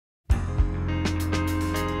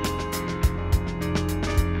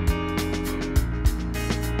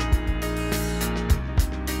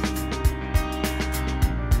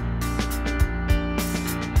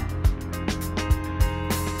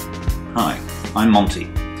I'm Monty,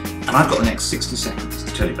 and I've got the next 60 seconds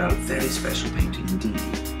to tell you about a very special painting indeed.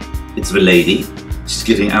 It's of a lady, she's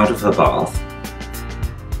getting out of her bath,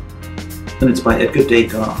 and it's by Edgar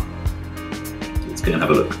Degas. Let's go and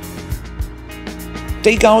have a look.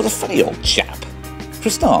 Degas was a funny old chap. For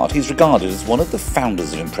a start, he's regarded as one of the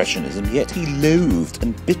founders of Impressionism, yet he loathed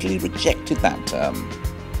and bitterly rejected that term.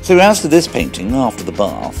 So as to this painting, After the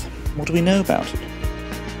Bath, what do we know about it?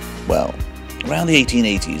 Well, around the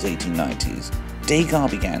 1880s, 1890s,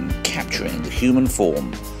 Degas began capturing the human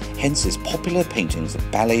form, hence his popular paintings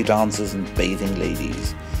of ballet dancers and bathing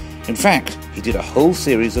ladies. In fact, he did a whole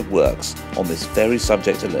series of works on this very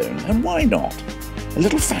subject alone, and why not? A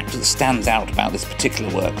little fact that stands out about this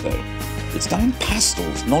particular work, though. It's done in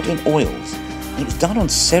pastels, not in oils, and it was done on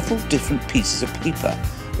several different pieces of paper,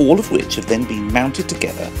 all of which have then been mounted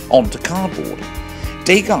together onto cardboard.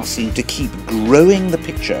 Degas seemed to keep growing the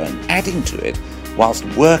picture and adding to it whilst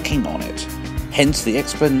working on it, hence the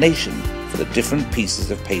explanation for the different pieces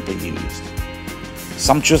of paper used.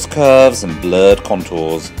 Sumptuous curves and blurred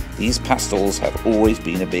contours, these pastels have always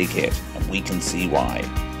been a big hit, and we can see why.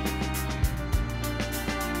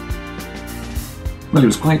 Well, he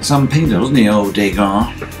was quite some painter, wasn't he, old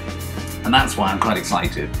Degas? And that's why I'm quite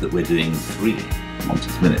excited that we're doing 3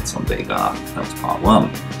 Monty's Minutes on Degas. That was part 1.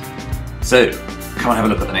 So, come and have a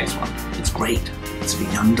look at the next one. It's great. It's a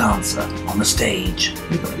young dancer on the stage.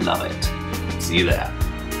 You're going to love it. See you there.